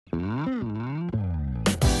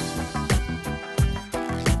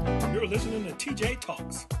listening to TJ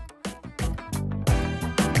Talks.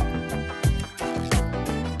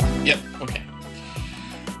 Yep, okay.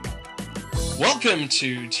 Welcome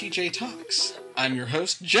to TJ Talks. I'm your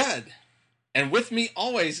host, Judd. And with me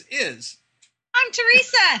always is... I'm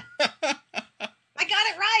Teresa! I got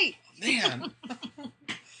it right! Man.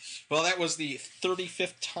 Well, that was the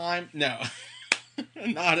 35th time. No,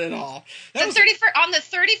 not at all. On the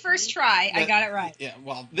 31st try, I got it right. Yeah,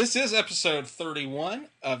 well, this is episode 31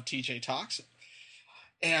 of TJ Talks.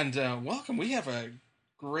 And welcome. We have a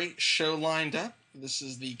great show lined up. This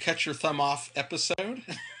is the Cut Your Thumb Off episode.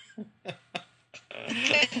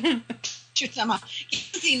 Your thumb off.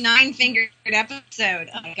 It's the 9-fingered episode.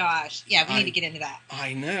 Oh my gosh. Yeah, we need to get into that.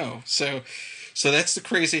 I know. So that's the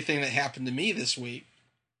crazy thing that happened to me this week.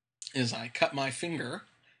 Is I cut my finger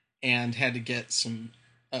and had to get some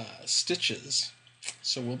stitches.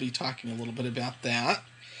 So we'll be talking a little bit about that.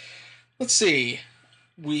 Let's see.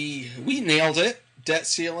 We nailed it. Debt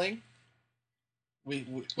ceiling.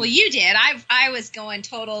 Well, you did. I was going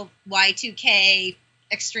total Y2K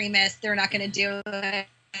extremist. They're not going to do it.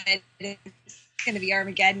 It's going to be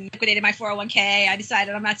Armageddon. Liquidated my 401k. I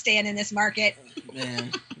decided I'm not staying in this market.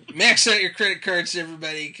 Man, max out your credit cards,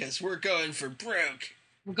 everybody, because we're going for broke.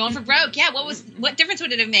 We're going for broke. Yeah. What difference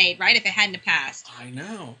would it have made, right, if it hadn't have passed? I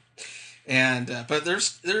know. And but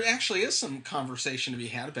there actually is some conversation to be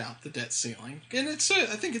had about the debt ceiling, and I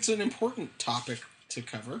think it's an important topic to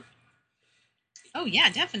cover. Oh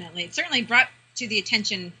yeah, definitely. It certainly brought to the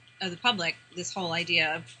attention of the public this whole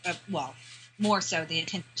idea of more so the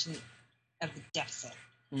attention of the deficit.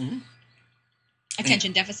 Mm-hmm.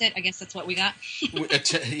 Attention deficit. I guess that's what we got.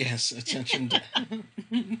 Yes, attention.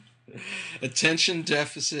 Attention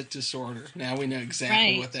deficit disorder. Now we know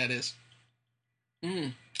exactly what that is.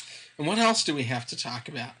 And what else do we have to talk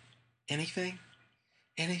about? Anything?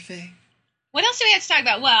 What else do we have to talk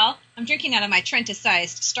about? Well, I'm drinking out of my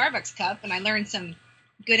Trenta-sized Starbucks cup, and I learned some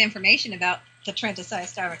good information about the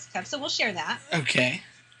Trenta-sized Starbucks cup, so we'll share that. Okay.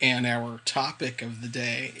 And our topic of the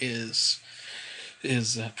day is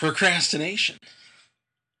procrastination.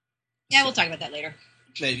 Yeah, we'll talk about that later.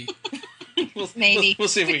 Maybe. Maybe. We'll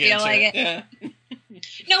see if we get to it. Yeah.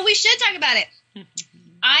 No, we should talk about it.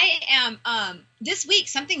 I am, this week,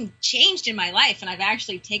 something changed in my life, and I've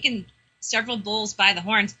actually taken several bulls by the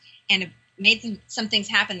horns and have made some things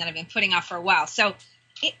happen that I've been putting off for a while. So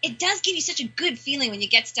it does give you such a good feeling when you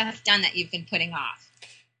get stuff done that you've been putting off.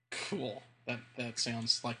 Cool. That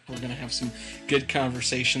sounds like we're going to have some good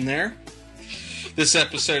conversation there. This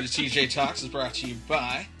episode of TJ Talks is brought to you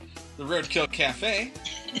by the Roadkill Cafe.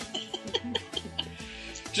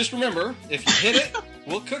 Just remember, if you hit it,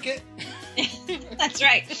 we'll cook it. That's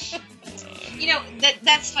right. You know,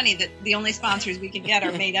 that's funny that the only sponsors we can get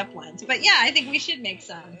are made-up ones. But yeah, I think we should make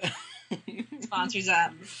some sponsors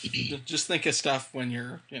up. Just think of stuff when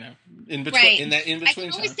you're, in between. Right. In that in-between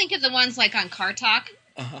I always time. think of the ones like on Car Talk.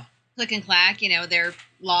 Uh-huh. Click and Clack, they're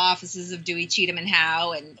law offices of Dewey, Cheatham, and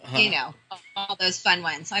Howe, and, all those fun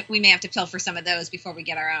ones. We may have to pilfer some of those before we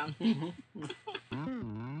get our own.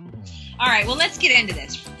 Mm-hmm. All right, well, let's get into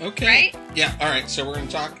this. Okay. Right? Yeah, all right. So we're going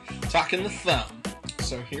to talk in the thumb.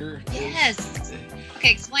 So here Yes.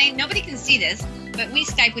 Okay, explain. Nobody can see this, but we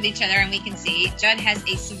Skype with each other, and we can see Judd has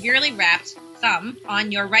a severely wrapped thumb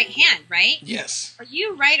on your right hand, right? Yes. Are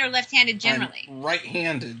you right or left-handed generally? I'm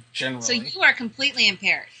right-handed generally. So you are completely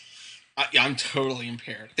impaired. I'm totally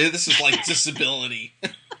impaired. This is like disability.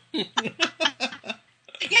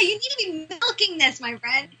 Yeah, you need to be milking this, my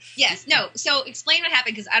friend. Yes, no. So explain what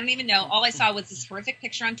happened, because I don't even know. All I saw was this horrific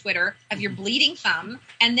picture on Twitter of your bleeding thumb,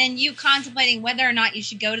 and then you contemplating whether or not you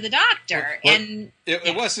should go to the doctor.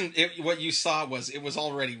 It wasn't. What you saw was it was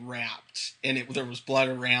already wrapped, and there was blood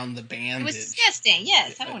around the bandage. It was disgusting.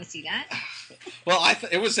 Yes, I don't want to see that. Well,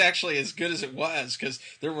 it was actually as good as it was, because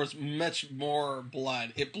there was much more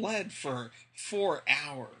blood. It bled for 4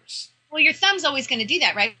 hours. Well, your thumb's always going to do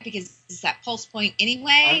that, right? Because it's that pulse point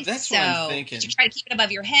anyway. That's what I'm thinking. Did you try to keep it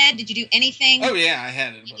above your head? Did you do anything? Oh, yeah, I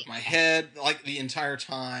had it above my head, like, the entire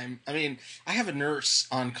time. I mean, I have a nurse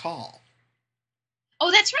on call.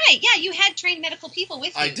 Oh, that's right. Yeah, you had trained medical people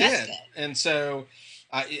with you. I did. That's good. And so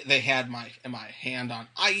they had my hand on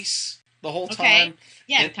ice the whole time. Okay.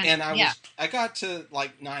 Yeah. And I got to,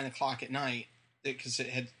 like, 9 o'clock at night, because it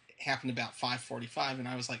had happened about 5:45, and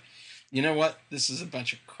I was like, you know what? This is a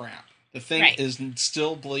bunch of crap. The thing is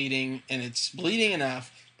still bleeding, and it's bleeding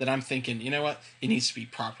enough that I'm thinking, you know what? It needs to be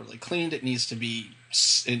properly cleaned. It needs to be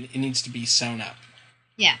sewn up.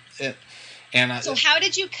 Yeah. So how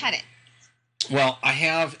did you cut it? Well, I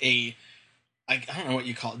have I don't know what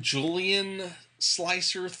you call it, Julian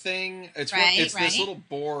slicer thing. It's right. this little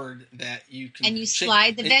board that you can... And you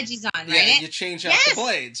slide the veggies on, right? Yeah, you change out the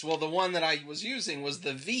blades. Well, the one that I was using was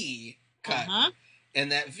the V cut.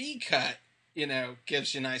 And that V cut,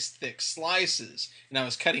 gives you nice thick slices. And I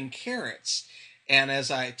was cutting carrots. And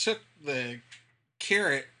as I took the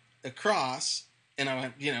carrot across, and I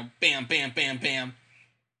went, bam, bam, bam, bam,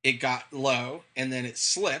 it got low, and then it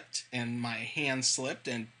slipped, and my hand slipped,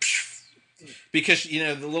 and because,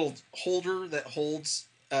 the little holder that holds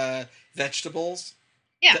vegetables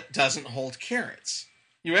doesn't hold carrots.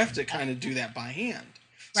 You have to kind of do that by hand.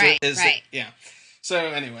 Right, yeah. So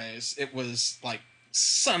anyways, it was like,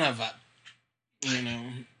 son of a,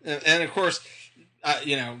 and of course,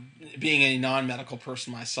 being a non-medical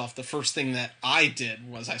person myself, the first thing that I did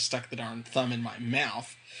was I stuck the darn thumb in my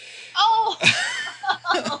mouth. Oh!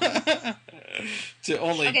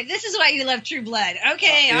 Okay, this is why you love True Blood.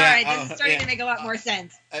 Okay, all right, this is starting to make a lot more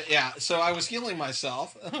sense. So I was healing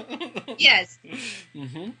myself. Yes.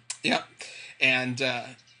 Yep. And,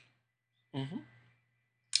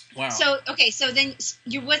 wow. So then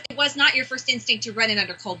it was not your first instinct to run it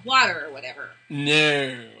under cold water or whatever.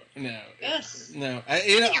 No. Ugh. No.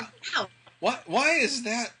 Why is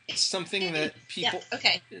that something that people... Yeah,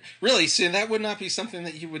 okay. Really? See, that would not be something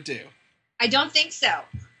that you would do. I don't think so.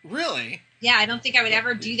 Really? Yeah, I don't think I would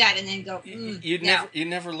ever do that and then go, You'd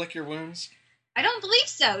never lick your wounds? I don't believe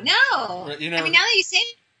so, no. I mean, now that you say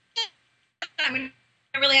that,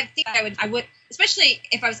 I really have to think I would, especially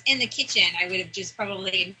if I was in the kitchen, I would have just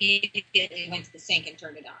probably immediately went to the sink and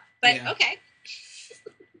turned it on. But, okay.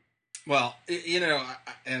 Well,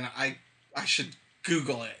 and I should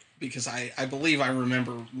Google it, because I believe I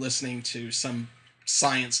remember listening to some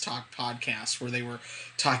science talk podcast where they were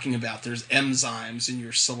talking about there's enzymes in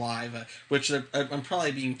your saliva, which I'm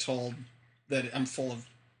probably being told that I'm full of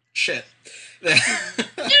shit. No,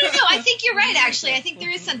 I think you're right, actually. I think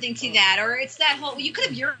there is something to that, or it's that whole, you could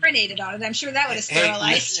have urinated on it. I'm sure that would have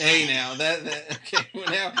sterilized. Hey now, okay,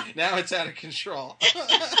 now it's out of control.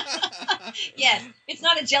 Yes, it's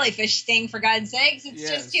not a jellyfish thing, for God's sakes. It's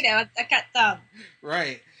just, a cut thumb.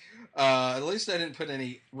 Right. At least I didn't put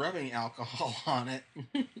any rubbing alcohol on it.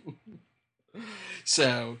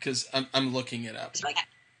 So, because I'm looking it up.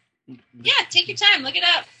 Yeah, take your time, look it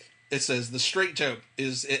up. It says, the straight dope,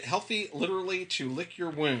 is it healthy literally to lick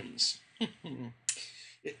your wounds?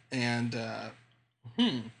 And,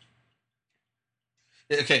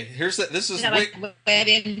 okay, here's that. This is... No,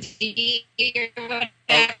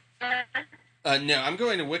 I'm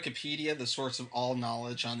going to Wikipedia, the source of all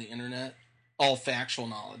knowledge on the internet. All factual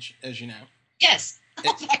knowledge, as you know. Yes,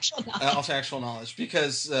 all factual knowledge. All factual knowledge,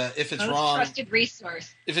 because if it's Most wrong... trusted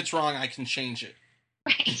resource. If it's wrong, I can change it.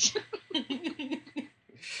 Right.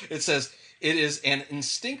 It says, it is an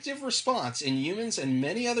instinctive response in humans and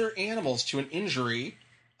many other animals to an injury.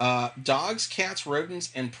 Dogs, cats,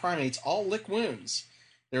 rodents, and primates all lick wounds.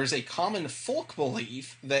 There is a common folk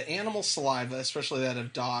belief that animal saliva, especially that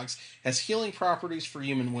of dogs, has healing properties for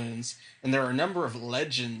human wounds, and there are a number of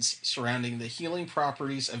legends surrounding the healing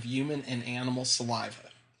properties of human and animal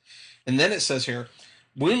saliva. And then it says here,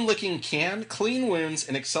 wound licking can clean wounds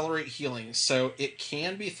and accelerate healing, so it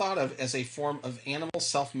can be thought of as a form of animal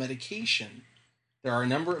self-medication. There are a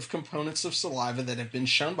number of components of saliva that have been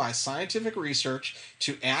shown by scientific research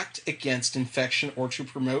to act against infection or to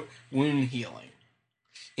promote wound healing.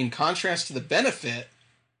 In contrast to the benefit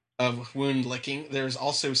of wound licking, there is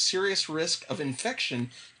also serious risk of infection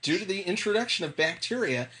due to the introduction of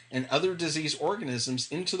bacteria and other disease organisms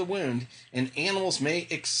into the wound, and animals may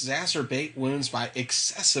exacerbate wounds by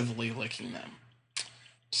excessively licking them.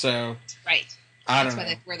 So, right. I don't know. That's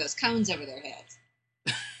why they wear those cones over their heads.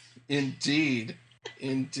 Indeed.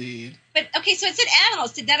 But, okay, so it said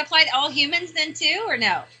animals. Did that apply to all humans then, too, or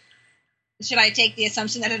no? Should I take the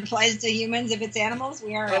assumption that it applies to humans if it's animals?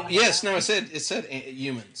 We are animals. Yes, no, it said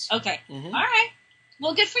humans. Okay. Mm-hmm. All right.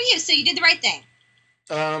 Well, good for you. So you did the right thing.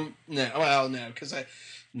 No, because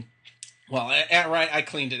I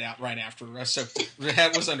cleaned it out right after, so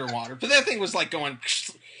it was underwater. But that thing was like going,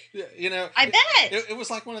 I bet it was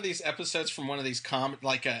like one of these episodes from one of these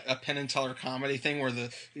like a Penn and Teller comedy thing where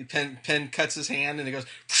the Penn cuts his hand and it goes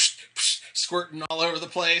squirting all over the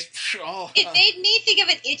place. It made me think of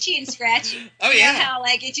an Itchy and Scratchy. Oh, yeah. You know how,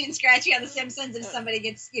 like, Itchy and Scratchy on The Simpsons, if somebody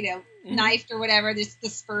gets, knifed or whatever, there's the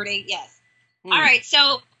spurting. Yes. All right,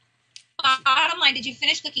 so, bottom line, did you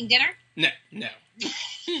finish cooking dinner? No.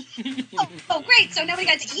 Oh, great. So nobody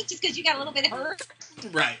got to eat just because you got a little bit hurt?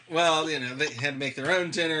 Right. Well, they had to make their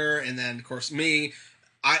own dinner, and then, of course, me,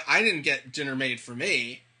 I didn't get dinner made for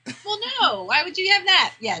me. Well, no. Why would you have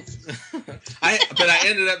that? Yes. But I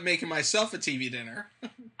ended up making myself a TV dinner.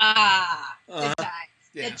 Good times.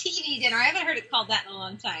 Yeah. The TV dinner. I haven't heard it called that in a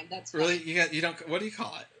long time. That's funny. Really? You don't. What do you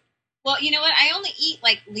call it? Well, you know what? I only eat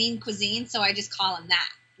like lean cuisine, so I just call them that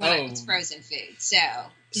when it's frozen food. So,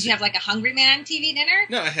 did you have like a Hungry Man TV dinner?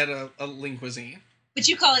 No, I had a lean cuisine. But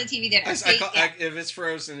you call it a TV dinner. If it's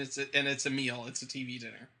frozen, it's a meal. It's a TV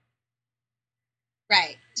dinner.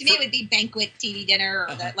 Right. To me, it would be banquet TV dinner,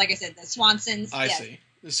 or like I said, the Swansons. I see.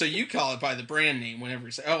 So you call it by the brand name whenever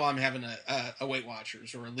you say, "Oh, I'm having a Weight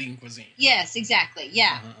Watchers or a lean cuisine." Yes, exactly.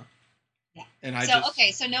 Yeah. Yeah. And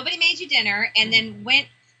so nobody made you dinner, and then went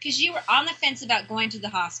because you were on the fence about going to the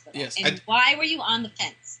hospital. Yes. And why were you on the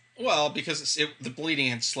fence? Well, because the bleeding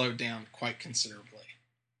had slowed down quite considerably.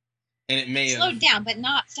 And it may slowed down, but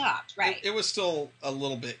not stopped, right? It was still a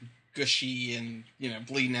little bit gushy and,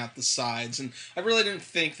 bleeding out the sides. And I really didn't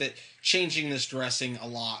think that changing this dressing a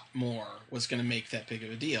lot more was going to make that big of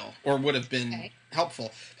a deal or would have been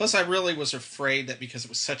helpful. Plus, I really was afraid that because it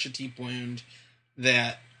was such a deep wound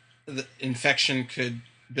that the infection could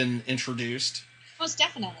have been introduced. Most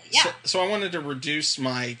definitely, yeah. So I wanted to reduce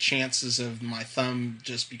my chances of my thumb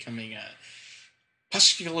just becoming a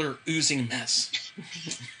pustular oozing mess.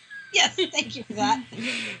 Yes, thank you for that.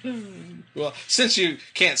 Well, since you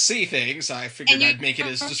can't see things, I figured I'd make it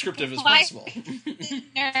as descriptive as possible. The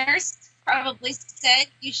nurse probably said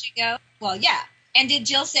you should go. Well, yeah. And did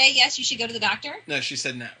Jill say, yes, you should go to the doctor? No, she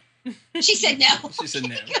said no. She said no. She said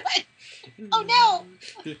no. Good. Oh,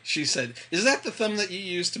 no. She said, is that the thumb that you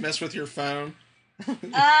use to mess with your phone?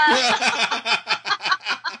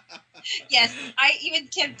 Yes, I even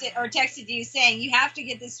texted you saying you have to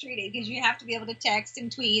get this treated because you have to be able to text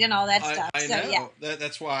and tweet and all that stuff. I know. Yeah.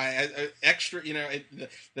 That's why extra.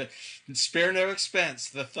 The spare no expense.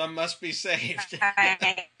 The thumb must be saved.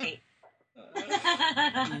 Right.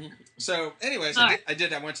 So, anyways, I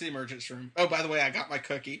went to the emergency room. Oh, by the way, I got my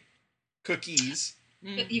cookies.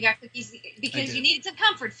 You got cookies because you needed some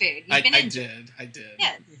comfort food. I did.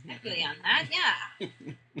 Yes, definitely on that. Yeah.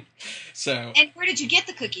 So. And where did you get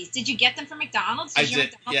the cookies? Did you get them from McDonald's? Did your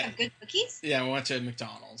McDonald's have good cookies? Yeah, I went to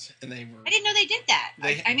McDonald's and they were. I didn't know they did that.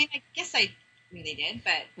 I mean, I guess I knew they did,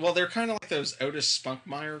 but. Well, they're kind of like those Otis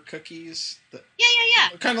Spunkmeyer cookies.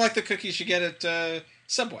 Yeah. Kind of like the cookies you get at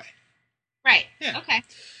Subway. Right. Yeah. Okay.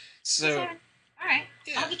 So. All right.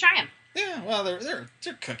 Yeah. I'll have to try them. Yeah, well, they're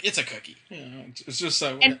cookie. It's a cookie. It's just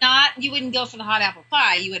so. And you wouldn't go for the hot apple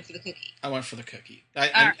pie. You went for the cookie. I went for the cookie.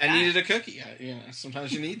 I needed a cookie.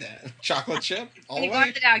 Sometimes you need that chocolate chip all the way. You go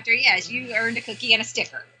to the doctor. Yes, you earned a cookie and a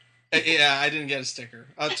sticker. Yeah, I didn't get a sticker.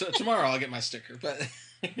 Tomorrow I'll get my sticker. But.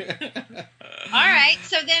 All right.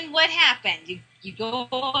 So then, what happened? You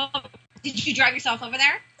go. Did you drive yourself over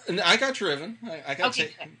there? I got driven. I got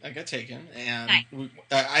taken, and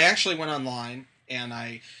I actually went online and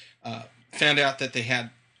I. Found out that they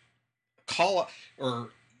had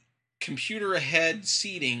computer ahead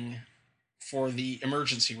seating for the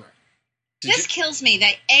emergency room. This kills me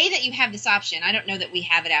that you have this option. I don't know that we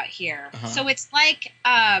have it out here. Uh-huh. So it's like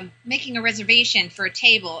making a reservation for a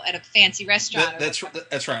table at a fancy restaurant. That's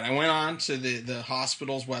right. I went on to the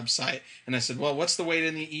hospital's website and I said, well, what's the wait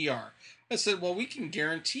in the ER? I said, well, we can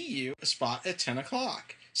guarantee you a spot at 10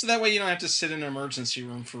 o'clock. So that way you don't have to sit in an emergency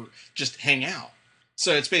room for just hang out.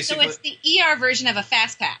 So it's basically. So it's the ER version of a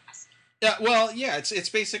fast pass. Yeah, well, yeah, it's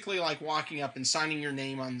basically like walking up and signing your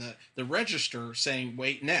name on the register saying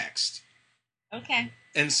wait next. Okay.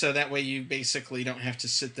 And so that way you basically don't have to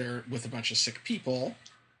sit there with a bunch of sick people.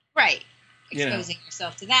 Right. Exposing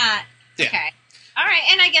yourself to that. Yeah. Okay. All right,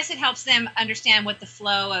 and I guess it helps them understand what the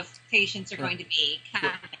flow of patients are going to be.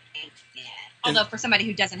 Although for somebody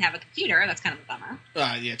who doesn't have a computer, that's kind of a bummer.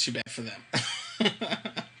 Yeah, too bad for them.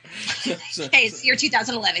 Hey, it's year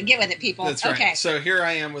 2011. Get with it, people. That's right. Okay. So here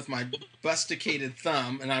I am with my busticated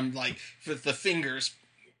thumb, and I'm like, with the fingers.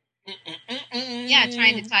 Yeah,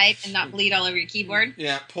 trying to type and not bleed all over your keyboard.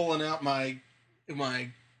 Yeah, pulling out my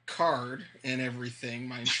card and everything,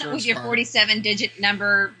 my insurance with your 47-digit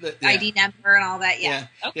number, ID number, and all that. Yeah.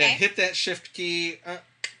 Okay. Yeah, hit that shift key.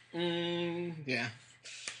 Yeah.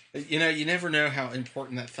 You never know how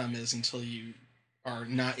important that thumb is until you are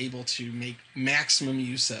not able to make maximum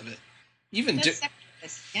use of it. Even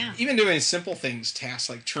doing simple things, tasks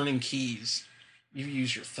like turning keys, you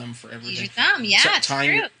use your thumb for everything. Use your thumb, yeah. So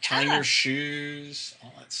tying your shoes,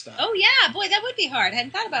 all that stuff. Oh yeah, boy, that would be hard. I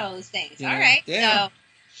hadn't thought about all those things. Yeah. All right, yeah.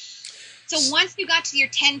 So once you got to your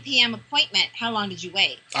 10 p.m. appointment, how long did you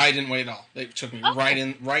wait? I didn't wait at all. They took me right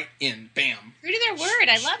in, bam. True to their word.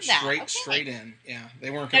 I love that. Straight in. Yeah, they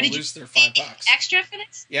weren't going to lose their $5. Extra for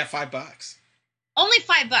this? Yeah, $5. Only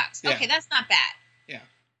 $5. Yeah. Okay, that's not bad. Yeah.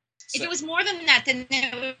 If it was more than that, then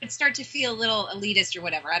it would start to feel a little elitist or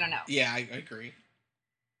whatever. I don't know. Yeah, I agree.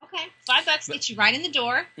 Okay, $5 gets you right in the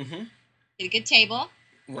door. Mm-hmm. Get a good table.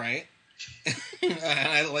 Right. And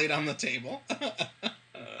I laid on the table.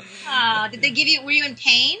 Did they give you? Were you in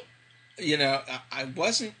pain? You know, I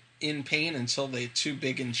wasn't in pain until the 2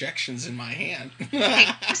 big injections in my hand. Okay,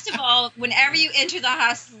 first of all, whenever you enter the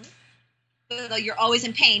hospital, you're always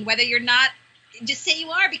in pain. Whether you're not, just say you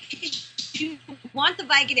are because you want the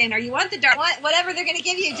Vicodin or you want the dark, whatever they're going to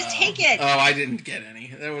give you, just take it. Oh, I didn't get any.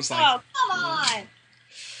 It was like, oh, come on.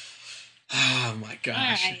 Oh my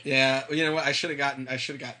gosh! Right. Yeah, you know what? I should have got an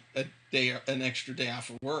extra day off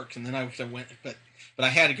of work, and then I would have went. But I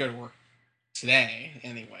had to go to work today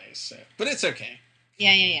anyway. So, but it's okay.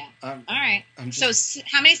 Yeah. All right. So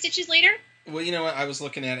how many stitches later? Well, you know what? I was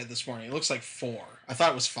looking at it this morning. It looks like 4. I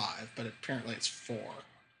thought it was 5, but apparently it's 4. All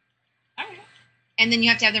right. And then you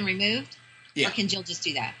have to have them removed? Yeah. Or can Jill just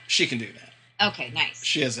do that? She can do that. Okay, nice.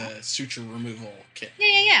 She has a suture removal kit.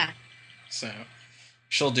 Yeah. So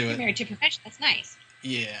she'll do it. Married to a professional. That's nice.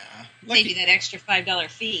 Yeah. Save you that extra $5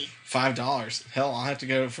 fee. $5. Hell, I'll have to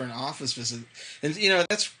go for an office visit. And, you know,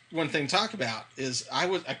 that's one thing to talk about is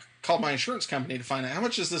I called my insurance company to find out how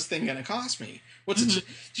much is this thing going to cost me? Do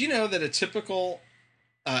you know that a typical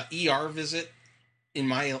ER visit in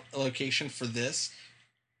my location for this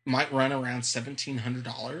might run around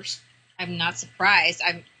 $1,700? I'm not surprised.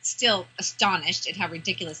 I'm still astonished at how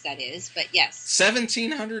ridiculous that is, but yes.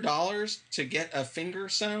 $1,700 to get a finger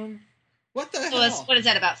sewn? What the hell? What is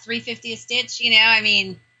that, about $3.50 a stitch? You know, I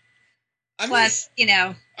mean, plus, you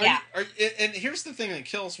know, yeah. And here's the thing that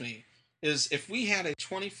kills me is if we had a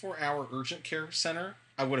 24-hour urgent care center,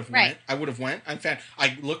 I would have went. I would have went. In fact,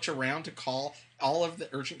 I looked around to call all of the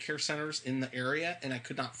urgent care centers in the area, and I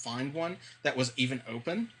could not find one that was even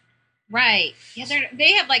open. Right. Yeah,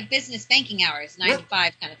 they have like business banking hours, 9 to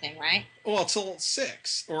 5 kind of thing, right? Well, till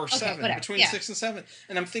 6 or 7, between 6 and 7.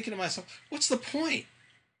 And I'm thinking to myself, what's the point?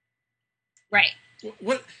 Right.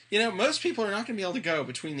 What most people are not going to be able to go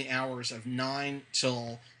between the hours of 9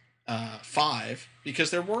 till 5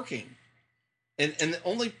 because they're working. And the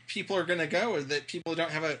only people are going to go are that people who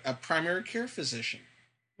don't have a primary care physician.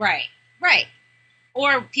 Right.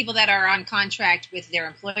 Or people that are on contract with their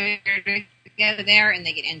employer to go there and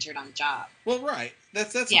they get injured on the job. Well, right.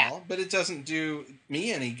 That's all. But it doesn't do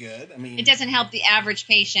me any good. I mean, it doesn't help the average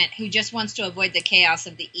patient who just wants to avoid the chaos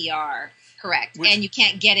of the ER. Correct. And you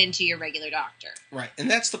can't get into your regular doctor. Right. And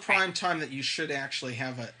that's the prime time that you should actually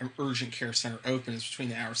have an urgent care center open is between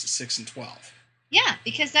the hours of 6 and 12. Yeah,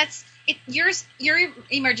 because that's it. Your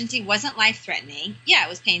emergency wasn't life-threatening. Yeah, it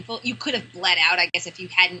was painful. You could have bled out, I guess, if you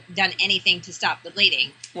hadn't done anything to stop the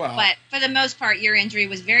bleeding. Well, but for the most part, your injury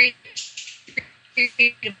was very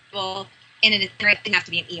treatable, and it didn't have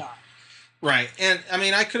to be an ER. Right. And, I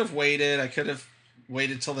mean, I could have waited. I could have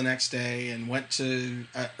waited till the next day and went to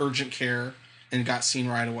urgent care and got seen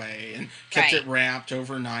right away and kept it wrapped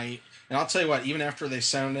overnight. And I'll tell you what, even after they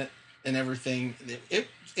sewn it and everything, it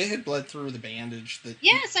had bled through the bandage.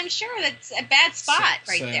 Yes, I'm sure that's a bad spot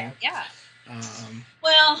there. Yeah.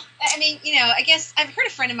 Well, I mean, I guess I've heard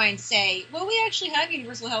a friend of mine say, well, we actually have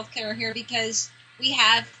universal health care here because we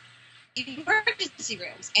have emergency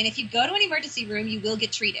rooms. And if you go to an emergency room, you will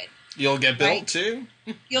get treated. You'll get billed too?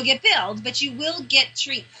 You'll get billed, but you will get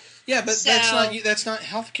treatment. Yeah, but that's not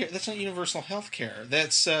healthcare. That's not universal health care.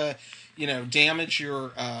 That's damage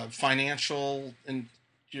your financial and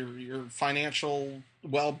your financial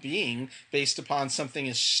well-being based upon something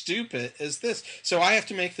as stupid as this. So I have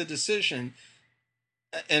to make the decision.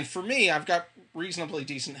 And for me, I've got reasonably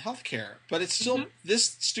decent health care, but it's still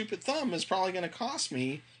this stupid thumb is probably going to cost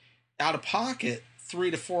me out of pocket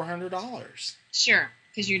 $300 to $400. Sure.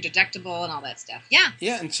 Because you're deductible and all that stuff. Yeah.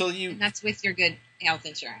 Yeah, and that's with your good health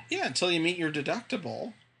insurance. Yeah, until you meet your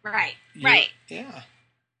deductible. Right. Yeah.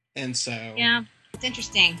 And so. Yeah, it's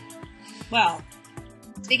interesting. Well,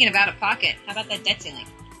 speaking of out of pocket, how about that debt ceiling?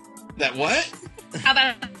 That what? How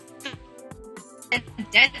about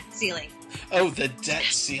debt ceiling? Oh, the debt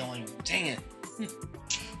ceiling. Dang it.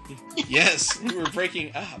 Yes, we were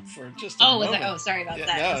breaking up for just a moment. Sorry about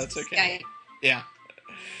that. No, it's okay. Yeah.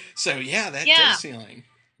 So, that debt ceiling.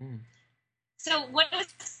 So, what was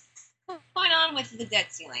going on with the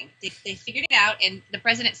debt ceiling? They figured it out, and the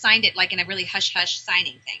president signed it like in a really hush-hush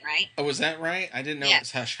signing thing, right? Oh, was that right? I didn't know it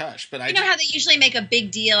was hush-hush. But you know how they usually make a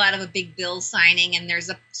big deal out of a big bill signing, and there's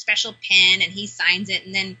a special pen, and he signs it,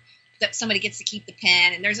 and then somebody gets to keep the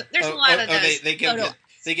pen, and there's a lot of those.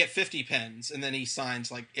 They get 50 pens, and then he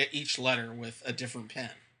signs like each letter with a different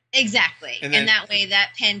pen. Exactly, and that way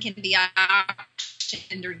that pen can be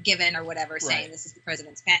auctioned or given or whatever, saying this is the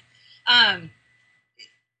president's pen.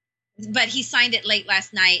 But he signed it late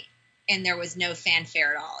last night, and there was no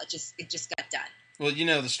fanfare at all. It just got done. Well, you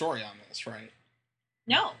know the story on this, right?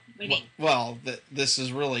 No. What do you mean? Well, this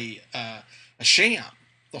is really a sham.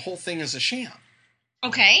 The whole thing is a sham.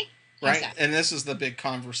 Okay. Right? And this is the big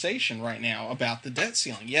conversation right now about the debt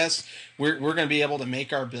ceiling. Yes, we're going to be able to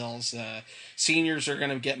make our bills. Seniors are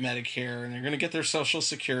going to get Medicare, and they're going to get their Social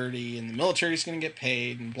Security, and the military is going to get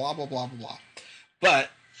paid, and blah, blah, blah, blah, blah.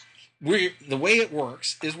 But the way it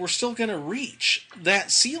works is we're still going to reach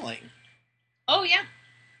that ceiling. Oh, yeah.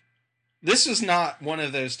 This is not one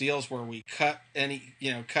of those deals where we cut the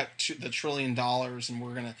 $1 trillion and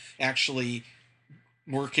we're going to actually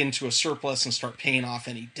work into a surplus and start paying off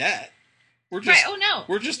any debt. We're just, right. Oh, no.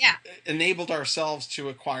 We're just enabled ourselves to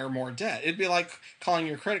acquire more debt. It'd be like calling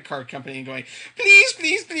your credit card company and going, please,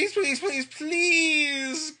 please, please, please, please,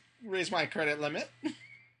 please raise my credit limit.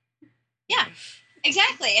 Yeah,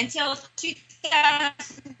 exactly. Until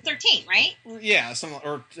 2013, right? Yeah,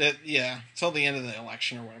 till the end of the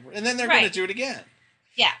election or whatever. And then they're going to do it again.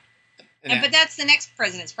 Yeah. But that's the next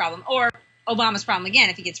president's problem, or Obama's problem again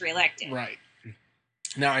if he gets reelected. Right.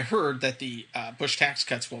 Now, I heard that the Bush tax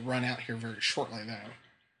cuts will run out here very shortly, though.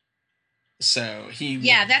 So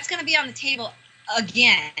that's going to be on the table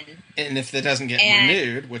again. And if it doesn't get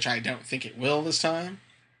renewed, which I don't think it will this time,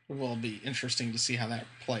 it will be interesting to see how that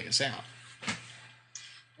plays out.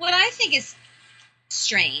 What I think is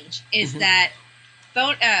strange is that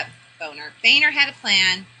Boehner had a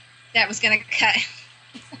plan that was going to cut.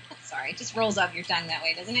 Sorry, it just rolls off your tongue that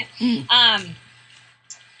way, doesn't it?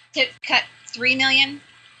 To cut 3 million,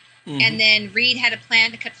 and then Reid had a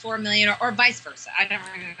plan to cut 4 million, or vice versa. I don't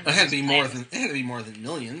remember. It had to be more than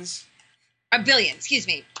millions. A billion, excuse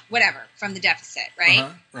me, whatever, from the deficit,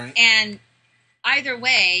 right? Right. And either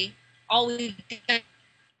way, all we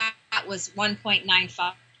got was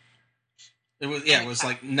 1.95. It was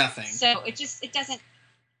like nothing. So it doesn't.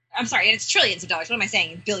 I'm sorry, and it's trillions of dollars. What am I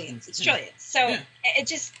saying? Billions. It's trillions. So it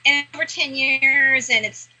just, and over 10 years, and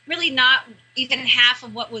it's really not even half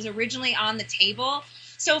of what was originally on the table.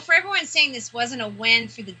 So for everyone saying this wasn't a win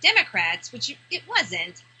for the Democrats, which it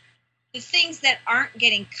wasn't, the things that aren't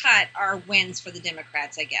getting cut are wins for the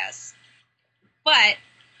Democrats, I guess. But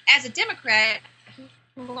as a Democrat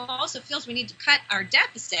who also feels we need to cut our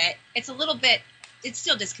deficit, it's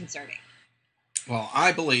still disconcerting. Well,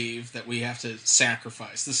 I believe that we have to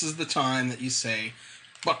sacrifice. This is the time that you say,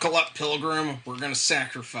 buckle up, Pilgrim, we're going to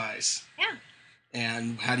sacrifice. Yeah.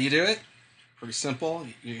 And how do you do it? Pretty simple.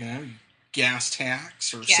 Gas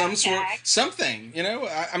tax or something.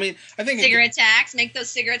 I mean, I think cigarette tax. Make those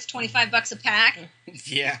cigarettes $25 a pack.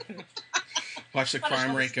 Yeah. Watch the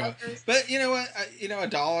crime rate go up. But you know what?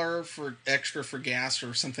 $1 for extra for gas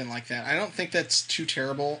or something like that. I don't think that's too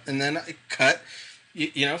terrible. And then cut.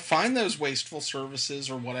 Find those wasteful services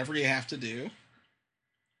or whatever you have to do.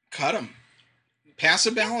 Cut them. Pass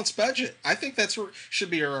a balanced budget. I think should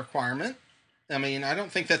be a requirement. I mean, I don't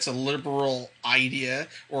think that's a liberal idea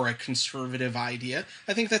or a conservative idea.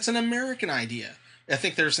 I think that's an American idea. I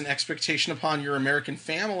think there's an expectation upon your American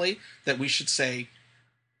family that we should say,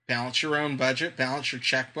 balance your own budget, balance your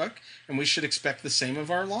checkbook, and we should expect the same of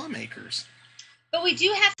our lawmakers. But we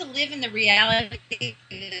do have to live in the reality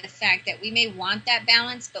of the fact that we may want that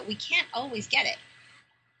balance, but we can't always get it.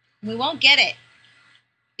 We won't get it.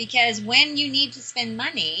 Because when you need to spend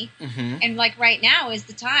money, and like right now is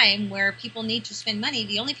the time where people need to spend money,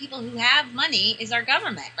 the only people who have money is our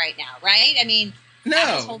government right now, right? I mean,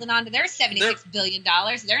 Apple's holding on to their $76 billion.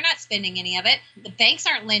 They're not spending any of it. The banks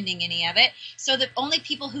aren't lending any of it. So the only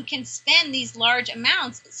people who can spend these large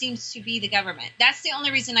amounts seems to be the government. That's the only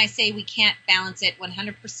reason I say we can't balance it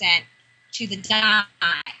 100% to the dime.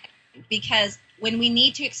 Because when we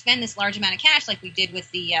need to expend this large amount of cash, like we did with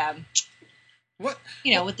the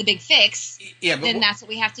with the big fix, then that's what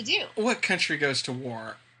we have to do. What country goes to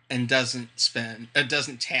war and doesn't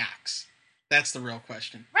tax? That's the real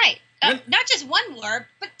question. Right. Not just one war,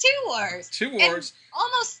 but 2 wars. 2 wars. And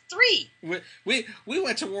almost 3. We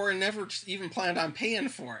went to war and never even planned on paying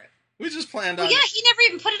for it. We just planned on... Yeah, he never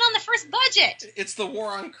even put it on the first budget. It's the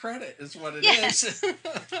war on credit is what it is.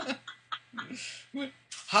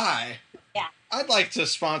 Hi. Yeah. I'd like to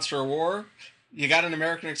sponsor a war. You got an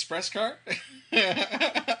American Express card?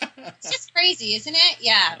 It's just crazy, isn't it?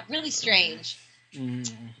 Yeah, really strange.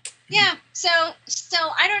 Yeah, so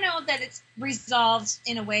I don't know that it's resolved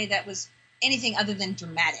in a way that was anything other than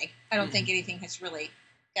dramatic. I don't think anything is really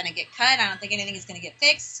going to get cut. I don't think anything is going to get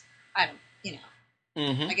fixed. I guess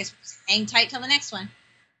we'll hang tight till the next one.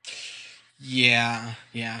 Yeah.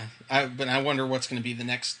 But I wonder what's going to be the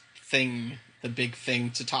next thing, the big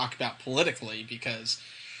thing to talk about politically, because...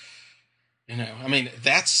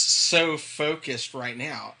 that's so focused right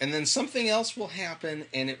now. And then something else will happen,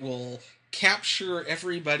 and it will capture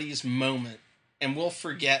everybody's moment, and we'll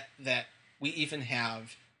forget that we even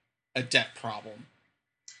have a debt problem.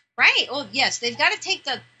 Right. Well, yes, they've got to take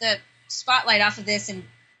the spotlight off of this and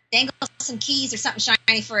dangle some keys or something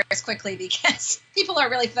shiny for us quickly, because people are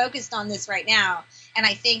really focused on this right now. And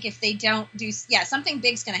I think if they don't do, something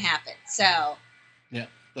big's going to happen. So, yeah,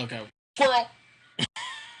 they'll go squirrel.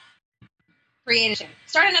 Creative.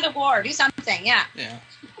 Start another war. Do something. Yeah. Yeah.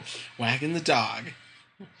 Wagging the dog,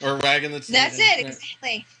 or wagging the. That's it. Right.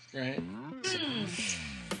 Exactly. Right.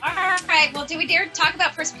 All right. Well, do we dare talk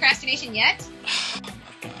about procrastination yet? Oh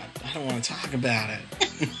my God, I don't want to talk about it.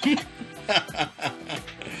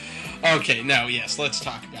 Okay. No. Yes. Let's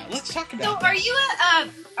talk about it. Let's talk about. So, are you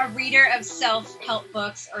a reader of self-help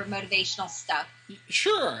books or motivational stuff?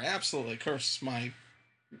 Sure. Absolutely. Of course,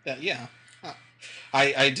 yeah.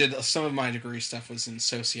 I did some of my degree stuff was in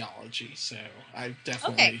sociology, so I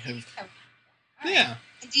definitely have. Right. Yeah.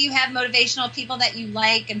 Do you have motivational people that you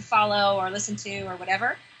like and follow or listen to or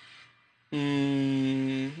whatever?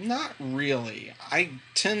 Not really. I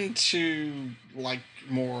tend to like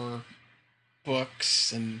more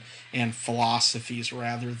books and philosophies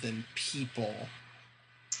rather than people.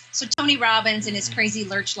 So Tony Robbins in his crazy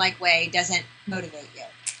lurch-like way doesn't motivate you?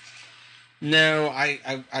 No,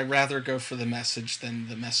 I rather go for the message than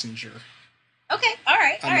the messenger. Okay, all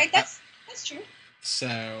right, that's true.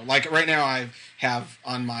 So, like right now, I have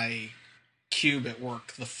on my cube at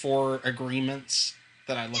work the 4 agreements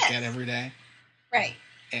that I look at every day. Right.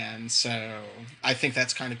 And so I think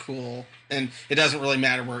that's kind of cool. And it doesn't really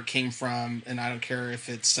matter where it came from, and I don't care if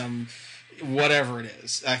it's whatever it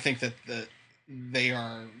is. I think that they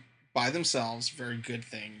are, by themselves, very good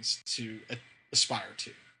things to aspire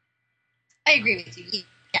to. I agree with you.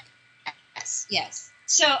 Yes.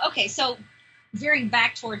 So veering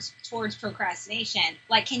back towards procrastination,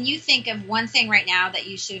 like, can you think of one thing right now that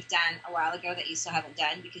you should have done a while ago that you still haven't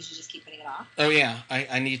done because you just keep putting it off? Oh yeah,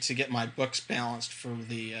 I need to get my books balanced for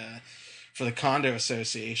the condo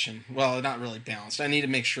association. Well, not really balanced. I need to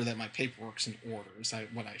make sure that my paperwork's in order, is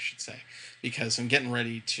what I should say, because I'm getting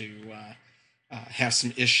ready to have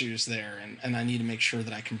some issues there, and I need to make sure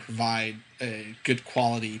that I can provide a good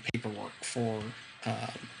quality paperwork for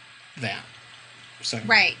that. So.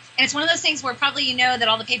 Right. And it's one of those things where probably you know that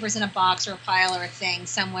all the paper's in a box or a pile or a thing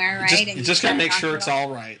somewhere, right? You just got to make sure it's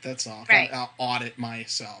all right. That's all. Right. I'll audit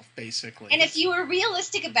myself, basically. And if you were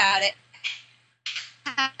realistic about it,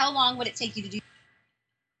 how long would it take you to do?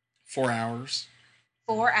 4 hours.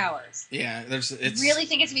 4 hours. Yeah. You really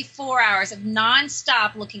think it's going to be 4 hours of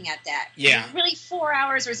nonstop looking at that? Yeah. Is it really 4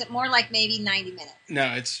 hours, or is it more like maybe 90 minutes?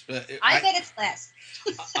 No, it's... I bet it's less.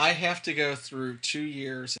 I have to go through 2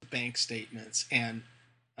 years of bank statements and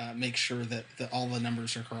make sure that all the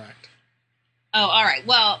numbers are correct. Oh, all right.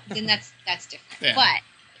 Well, then that's different. Yeah. But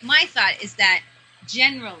my thought is that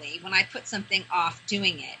generally when I put something off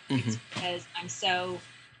doing it, it's because I'm so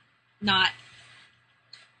not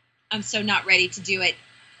ready to do it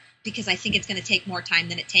because I think it's going to take more time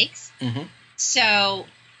than it takes. Mm-hmm. So,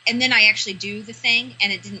 and then I actually do the thing,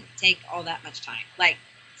 and it didn't take all that much time. Like,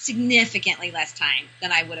 significantly less time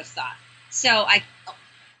than I would have thought. So I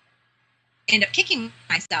end up kicking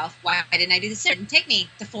myself. Why didn't I do this? It didn't take me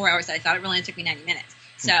the 4 hours that I thought. It really only took me 90 minutes.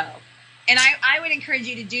 So, and I would encourage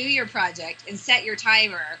you to do your project and set your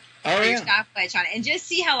timer your stopwatch on it and just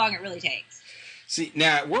see how long it really takes. See,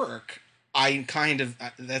 now at work, I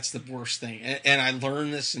that's the worst thing. And I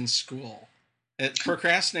learned this in school.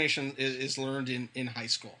 Procrastination is learned in high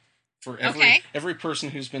school. For every person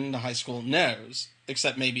who's been into high school knows,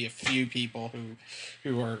 except maybe a few people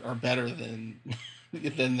who are better than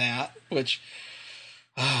that. Which,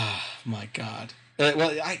 my God.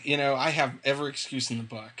 Well, I have every excuse in the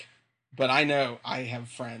book, but I know I have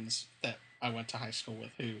friends that I went to high school with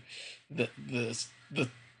who the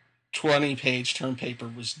 20-page term paper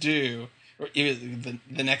was due or even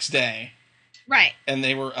the next day, right? And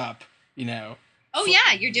they were up, Oh,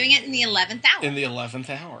 yeah, you're doing it in the 11th hour. In the 11th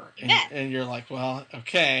hour. And you're like, well,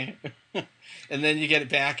 okay. And then you get it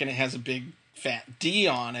back, and it has a big, fat D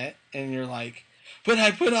on it, and you're like, but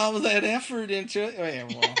I put all of that effort into it. Oh, yeah,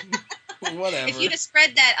 well, whatever. If you'd have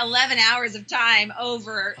spread that 11 hours of time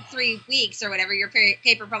over 3 weeks or whatever, your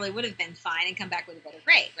paper probably would have been fine and come back with a better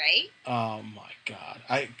grade, right? Oh, my God.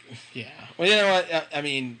 Yeah. Well, you know what? I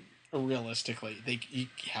mean... Realistically, you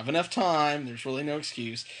have enough time. There's really no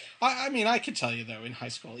excuse. I mean, I could tell you though, in high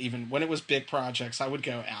school, even when it was big projects, I would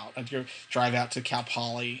go out. I'd drive out to Cal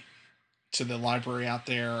Poly, to the library out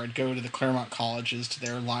there. I'd go to the Claremont colleges to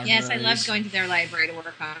their libraries. Yes, I loved going to their library to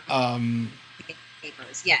work on.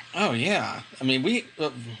 papers. Yes. Oh yeah, I mean we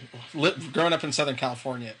growing up in Southern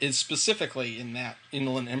California is specifically in that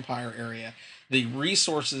Inland Empire area. The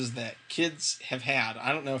resources that kids have had,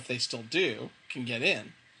 I don't know if they still do, can get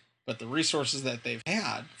in, but the resources that they've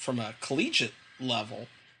had from a collegiate level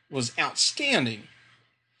was outstanding.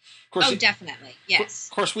 Of course, definitely, yes.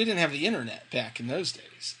 Of course, we didn't have the internet back in those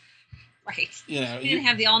days. Right. You know, you didn't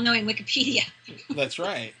have the all-knowing Wikipedia. That's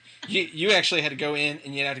right. You actually had to go in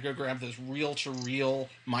and you had to go grab those reel-to-reel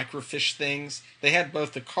microfiche things. They had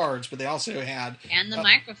both the cards, but they also had... And the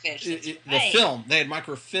microfiche. The film. They had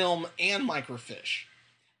microfilm and microfiche.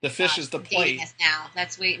 The fish is the plate. Now.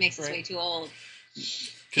 That's way, it makes us way too old.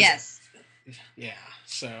 Yes. Yeah.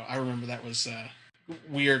 So I remember that was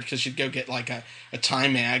weird because you'd go get like a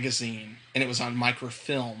Time magazine and it was on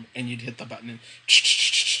microfilm and you'd hit the button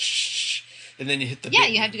and then you hit the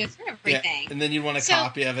you had to go through everything. Yeah, and then you'd want a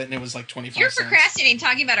copy of it and it was like 25 You're cents. Procrastinating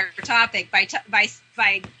talking about our topic by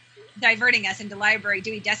diverting us into library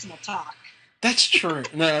Dewey Decimal talk. That's true.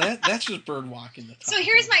 No, that's just bird walking the topic. So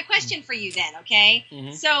here's my question for you then, okay?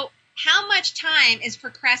 Mm-hmm. So how much time is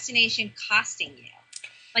procrastination costing you?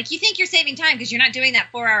 Like, you think you're saving time because you're not doing that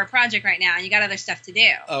 4-hour project right now and you got other stuff to do.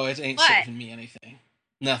 Oh, it ain't saving me anything.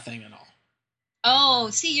 Nothing at all.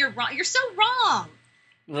 Oh, see, you're wrong. You're so wrong.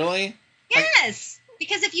 Really? Yes.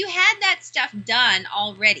 Because if you had that stuff done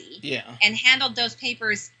already and handled those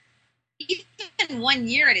papers even 1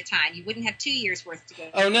 year at a time, you wouldn't have 2 years worth to go.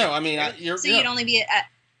 Oh, no. I mean, you'd only be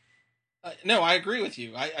no, I agree with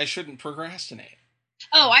you. I shouldn't procrastinate.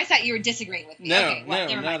 Oh, I thought you were disagreeing with me. No, okay, well,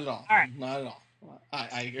 no, not at all. All right. Not at all.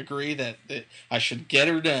 I agree that I should get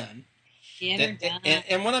her done.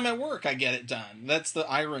 And when I'm at work, I get it done. That's the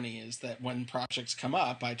irony, is that when projects come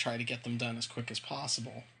up, I try to get them done as quick as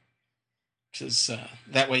possible. Because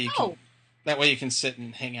that way you can sit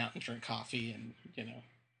and hang out and drink coffee and, you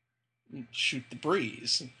know, shoot the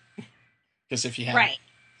breeze. Because if you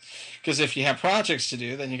have projects to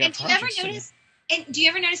do, then you got projects to do. And do you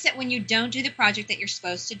ever notice that when you don't do the project that you're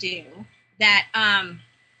supposed to do, that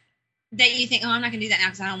that you think, oh, I'm not going to do that now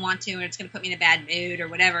because I don't want to, or it's going to put me in a bad mood or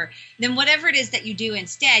whatever, then whatever it is that you do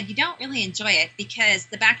instead, you don't really enjoy it because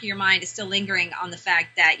the back of your mind is still lingering on the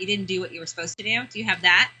fact that you didn't do what you were supposed to do. Do you have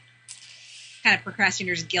that kind of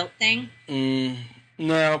procrastinator's guilt thing?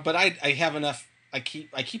 No, but I have enough. I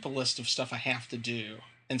keep a list of stuff I have to do,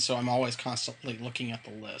 and so I'm always constantly looking at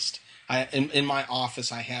the list. In my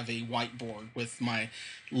office, I have a whiteboard with my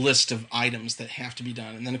list of items that have to be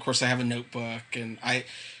done, and then of course I have a notebook, and I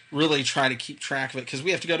really try to keep track of it because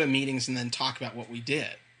we have to go to meetings and then talk about what we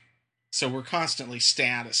did. So we're constantly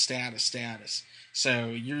status. So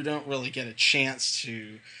you don't really get a chance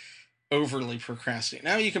to overly procrastinate.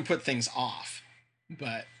 Now you can put things off,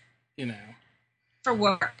 but you know, for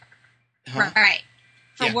work, right?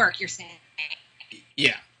 For work, you're saying?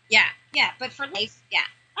 Yeah. But for life, yeah.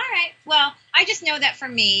 All right. Well, I just know that for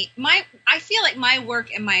me, I feel like my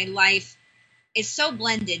work and my life is so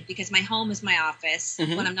blended because my home is my office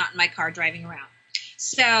when I'm not in my car driving around.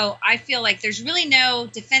 So I feel like there's really no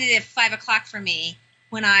definitive 5 o'clock for me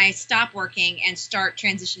when I stop working and start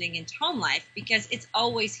transitioning into home life because it's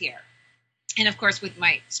always here. And of course, with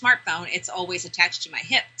my smartphone, it's always attached to my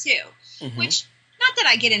hip too, which not that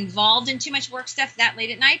I get involved in too much work stuff that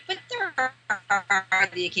late at night, but there are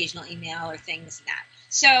the occasional email or things and that.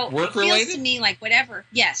 So work it feels related? To me like whatever.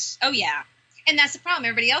 Yes. Oh, yeah. And that's the problem.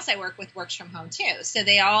 Everybody else I work with works from home too. So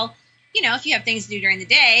they all, you know, if you have things to do during the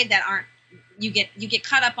day that aren't, you get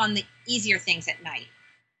caught up on the easier things at night.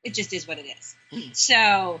 It just is what it is.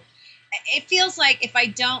 So it feels like if I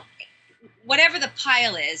don't, whatever the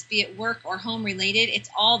pile is, be it work or home related,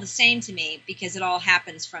 it's all the same to me because it all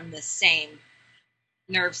happens from the same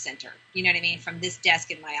nerve center. You know what I mean? From this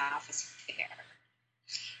desk in my office here.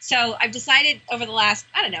 So I've decided over the last,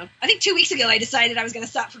 I don't know, I think 2 weeks ago I decided I was going to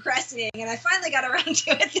stop procrastinating, and I finally got around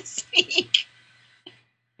to it this week.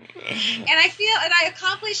 And I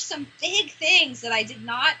accomplished some big things that I did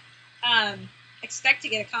not expect to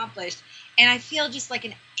get accomplished. And I feel just like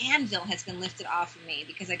an anvil has been lifted off of me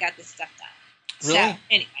because I got this stuff done. Really? So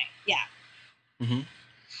anyway, yeah.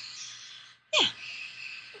 Yeah.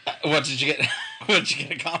 What did you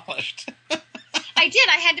get accomplished? I did.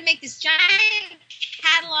 I had to make this giant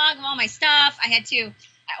catalog of all my stuff. I had to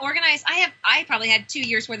organize. I probably had 2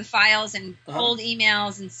 years worth of files and old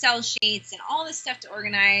emails and sell sheets and all this stuff to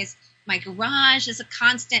organize. My garage is a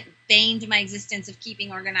constant bane to my existence of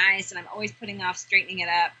keeping organized, and I'm always putting off straightening it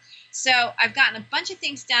up. So I've gotten a bunch of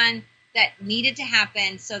things done that needed to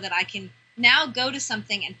happen so that I can now go to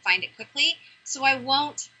something and find it quickly. So I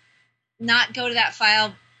won't not go to that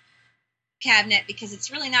file cabinet because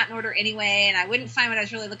it's really not in order anyway, and I wouldn't find what I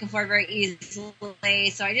was really looking for very easily,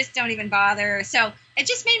 so I just don't even bother. So it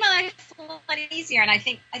just made my life a lot easier, and I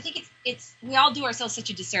think it's we all do ourselves such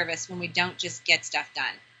a disservice when we don't just get stuff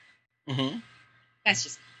done. Mm-hmm. That's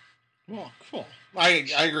just cool. I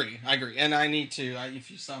agree, and I need to. If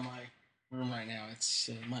you saw my room right now, it's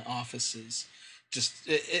my office is just,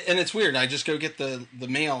 and it's weird. I just go get the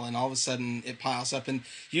mail, and all of a sudden it piles up. And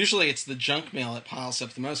usually it's the junk mail that piles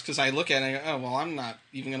up the most because I look at it and I go, oh, well, I'm not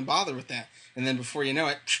even going to bother with that. And then before you know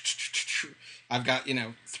it, I've got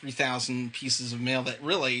 3,000 pieces of mail that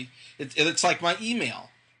really it's like my email.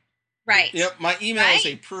 Right. Yep, my email is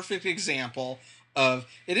a perfect example of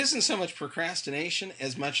it isn't so much procrastination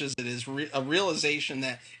as much as it is a realization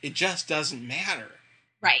that it just doesn't matter.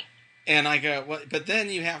 Right. And I go, well, but then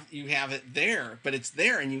you have it there, but it's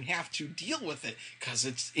there, and you have to deal with it because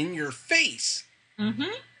it's in your face.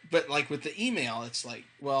 Mm-hmm. But like with the email, it's like,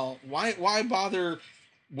 well, why bother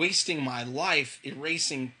wasting my life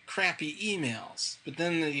erasing crappy emails? But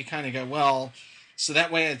then you kind of go, well, so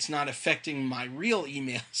that way it's not affecting my real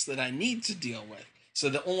emails that I need to deal with. So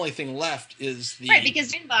the only thing left is the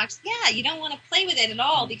because inbox. Yeah, you don't want to play with it at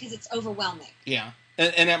all because it's overwhelming. Yeah.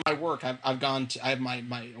 And at my work, I've gone to, I have my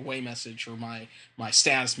away message or my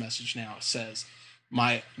status message now. It says,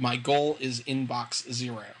 my goal is inbox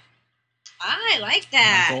 0. I like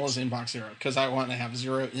that. My goal is inbox 0 because I want to have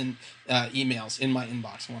 0 emails in my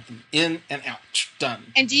inbox. I want them in and out.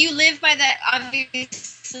 Done. And do you live by the,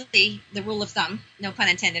 obviously, the rule of thumb, no pun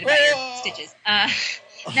intended about your stitches,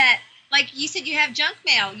 that, like you said, you have junk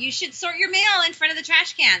mail. You should sort your mail in front of the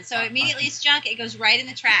trash can. So immediately it's junk. It goes right in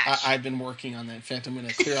the trash. I've been working on that. In fact, I'm going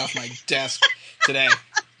to clear off my desk today.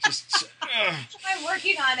 I'm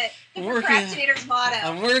working on it. The procrastinator's motto.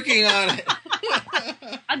 I'm working on it.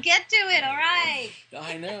 I'll get to it. All right.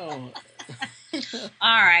 I know.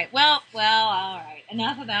 All right. Well, all right.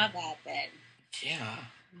 Enough about that then. Yeah.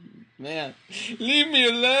 Man, leave me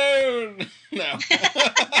alone. No. No, get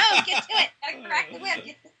to it. Gotta crack the whip.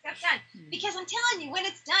 Get this stuff done. Because I'm telling you, when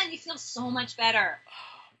it's done, you feel so much better.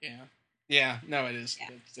 Yeah. Yeah. No, it is. Yeah.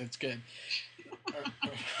 It's good.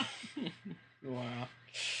 Wow.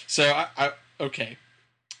 So okay.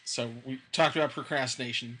 So we talked about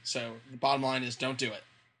procrastination. So the bottom line is, don't do it.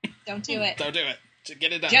 Don't do it. Don't do it. To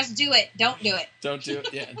get it done. Just do it. Don't do it. Don't do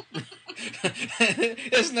it. Yeah.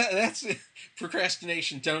 Isn't that's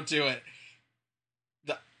procrastination? Don't do it.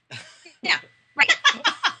 Yeah. Right.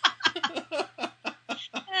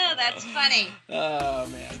 Oh, that's funny. Oh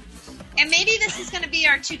man. And maybe this is going to be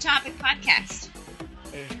our 2-topic podcast.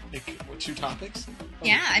 2 topics?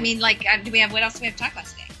 Yeah, I mean, like, what else do we have to talk about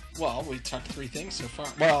today? Well, we talked 3 things so far.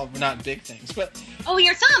 Well, not big things, but... Oh,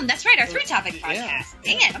 your thumb. That's right, our 3-topic podcast.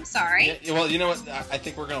 Dang it, I'm sorry. Yeah, well, you know what? I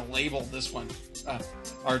think we're going to label this one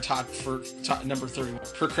our number 31.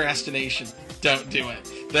 Procrastination. Don't do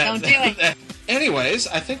it. Don't do it. Anyways,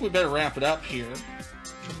 I think we better wrap it up here.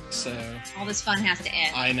 So... All this fun has to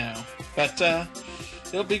end. I know. But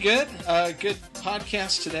it'll be good. Good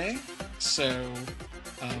podcast today. So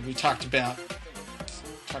we talked about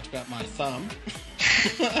my thumb.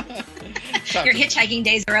 Your hitchhiking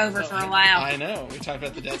days are over for a while. I know. We talked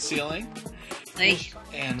about the debt ceiling.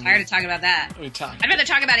 I'm tired of talking about that. I'd rather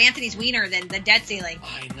talk about Anthony's wiener than the debt ceiling.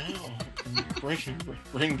 I know.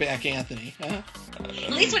 Bring back Anthony. Huh?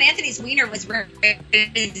 At least when Anthony's wiener was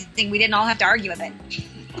raising, we didn't all have to argue with it.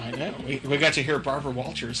 I know. We got to hear Barbara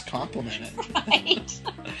Walters compliment it. Right.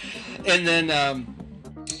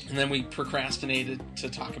 And then we procrastinated to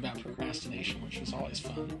talk about procrastination, which was always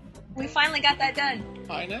fun. We finally got that done.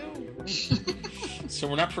 I know. So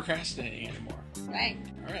we're not procrastinating anymore. Right.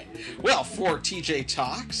 All right. Well, for TJ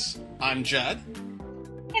Talks, I'm Judd.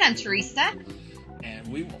 And I'm Teresa. And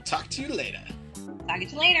we will talk to you later. Talk to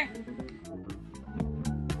you later.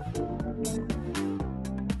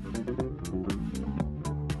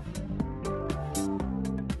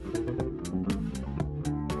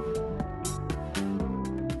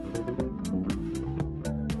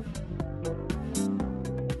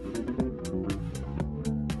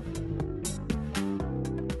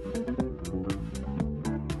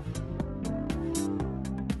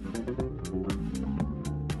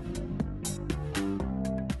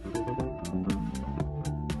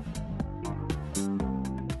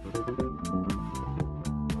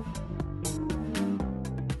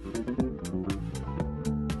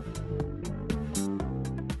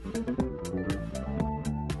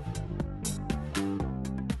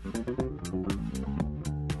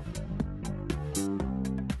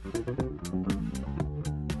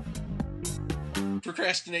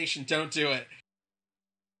 Procrastination, don't do it.